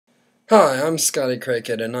Hi, I'm Scotty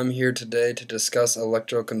Craighead, and I'm here today to discuss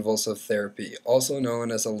electroconvulsive therapy, also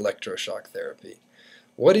known as electroshock therapy.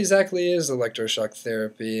 What exactly is electroshock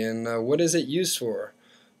therapy, and what is it used for?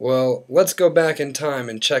 Well, let's go back in time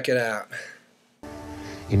and check it out.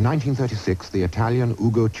 In 1936, the Italian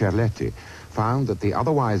Ugo Cerletti found that the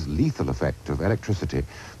otherwise lethal effect of electricity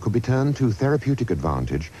could be turned to therapeutic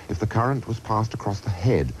advantage if the current was passed across the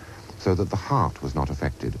head so that the heart was not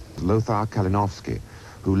affected. Lothar Kalinowski,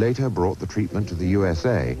 who later brought the treatment to the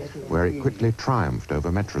USA, where it quickly triumphed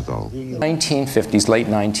over metrazole. 1950s, late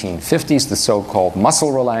 1950s, the so-called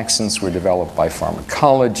muscle relaxants were developed by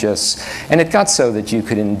pharmacologists, and it got so that you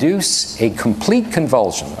could induce a complete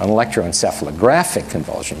convulsion, an electroencephalographic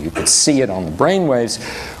convulsion. You could see it on the brain waves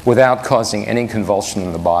without causing any convulsion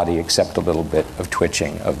in the body except a little bit of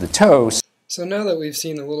twitching of the toes. So now that we've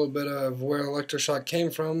seen a little bit of where electroshock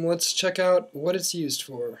came from, let's check out what it's used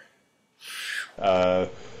for.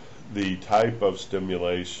 The type of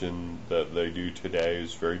stimulation that they do today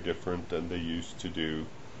is very different than they used to do.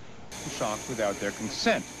 Shocked without their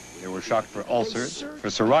consent. They were shocked for ulcers, for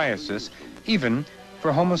psoriasis, even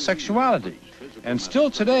for homosexuality. And still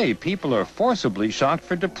today, people are forcibly shocked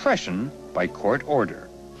for depression by court order.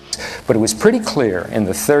 But it was pretty clear in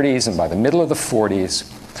the 30s and by the middle of the 40s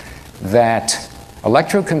that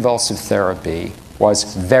electroconvulsive therapy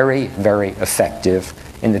was very, very effective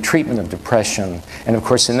in the treatment of depression. And of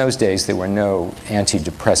course, in those days, there were no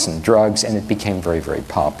antidepressant drugs, and it became very, very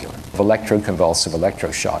popular. Electroconvulsive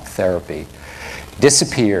electroshock therapy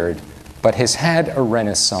disappeared, but has had a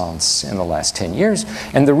renaissance in the last 10 years.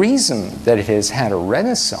 And the reason that it has had a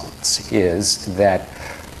renaissance is that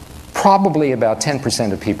probably about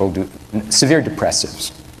 10% of people, severe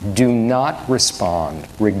depressives, do not respond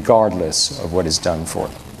regardless of what is done for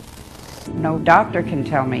them. No doctor can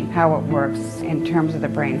tell me how it works in terms of the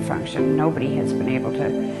brain function. Nobody has been able to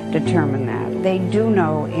determine that. They do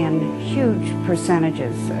know in huge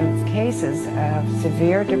percentages of cases of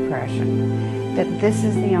severe depression that this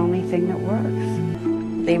is the only thing that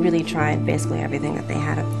works. They really tried basically everything that they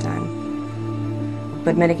had at the time.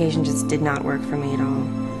 But medication just did not work for me at all.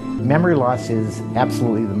 Memory loss is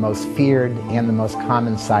absolutely the most feared and the most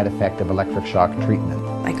common side effect of electric shock treatment.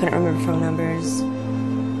 I couldn't remember phone numbers.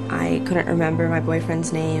 I couldn't remember my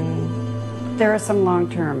boyfriend's name. There are some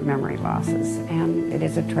long-term memory losses, and it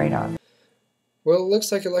is a trade-off. Well, it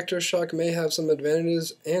looks like electroshock may have some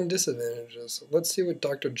advantages and disadvantages. Let's see what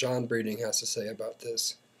Dr. John Breeding has to say about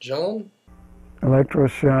this. John?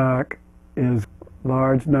 Electroshock is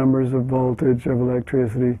large numbers of voltage of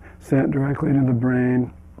electricity sent directly into the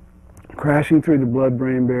brain, crashing through the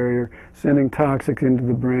blood-brain barrier, sending toxics into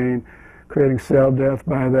the brain, creating cell death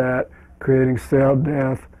by that, creating cell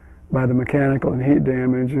death by the mechanical and heat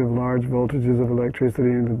damage of large voltages of electricity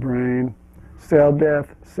in the brain. Cell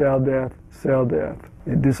death, cell death, cell death.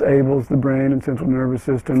 It disables the brain and central nervous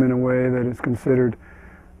system in a way that is considered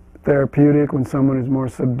therapeutic when someone is more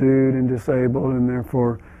subdued and disabled and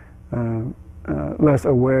therefore less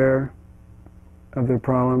aware of their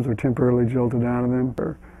problems or temporarily jolted out of them.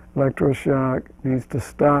 Electroshock needs to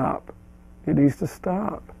stop. It needs to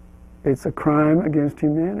stop. It's a crime against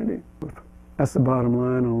humanity. That's the bottom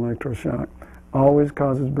line on electroshock. Always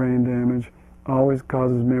causes brain damage, always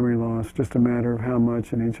causes memory loss, just a matter of how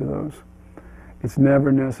much in each of those. It's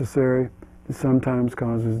never necessary. It sometimes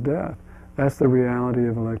causes death. That's the reality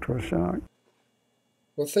of electroshock.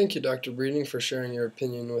 Well, thank you, Dr. Breeding, for sharing your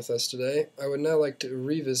opinion with us today. I would now like to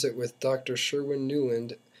revisit with Dr. Sherwin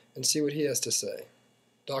Newland and see what he has to say.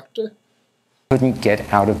 Doctor? Couldn't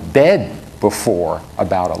get out of bed before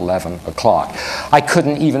about 11 o'clock. I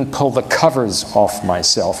couldn't even pull the covers off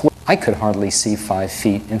myself. I could hardly see 5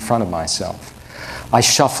 feet in front of myself. I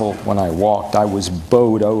shuffled when I walked. I was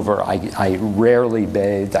bowed over. I rarely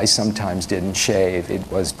bathed. I sometimes didn't shave. It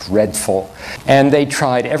was dreadful. And they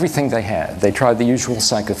tried everything they had. They tried the usual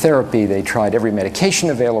psychotherapy. They tried every medication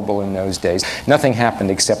available in those days. Nothing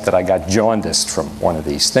happened except that I got jaundiced from one of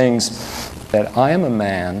these things. That I am a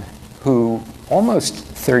man who almost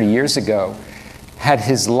 30 years ago had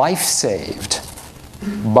his life saved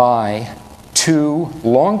by 2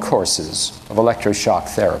 long courses of electroshock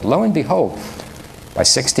therapy. Lo and behold, by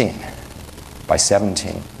 16, by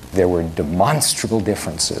 17, there were demonstrable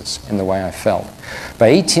differences in the way I felt. By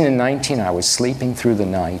 18 and 19, I was sleeping through the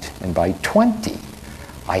night, and by 20,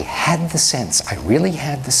 I had the sense, I really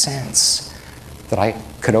had the sense that I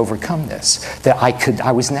could overcome this, that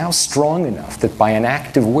I was now strong enough that by an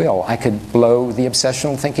act of will, I could blow the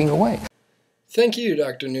obsessional thinking away. Thank you,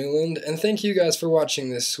 Dr. Newland, and thank you guys for watching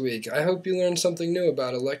this week. I hope you learned something new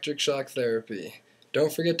about electric shock therapy.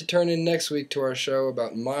 Don't forget to turn in next week to our show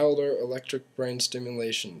about milder electric brain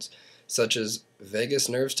stimulations. such as vagus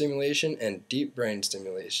nerve stimulation and deep brain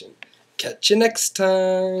stimulation. Catch you next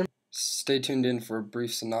time! Stay tuned in for a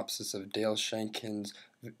brief synopsis of Dale Shankin's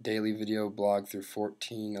daily video blog through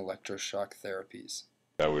 14 electroshock therapies.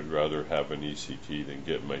 I would rather have an ECT than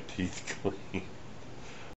get my teeth cleaned.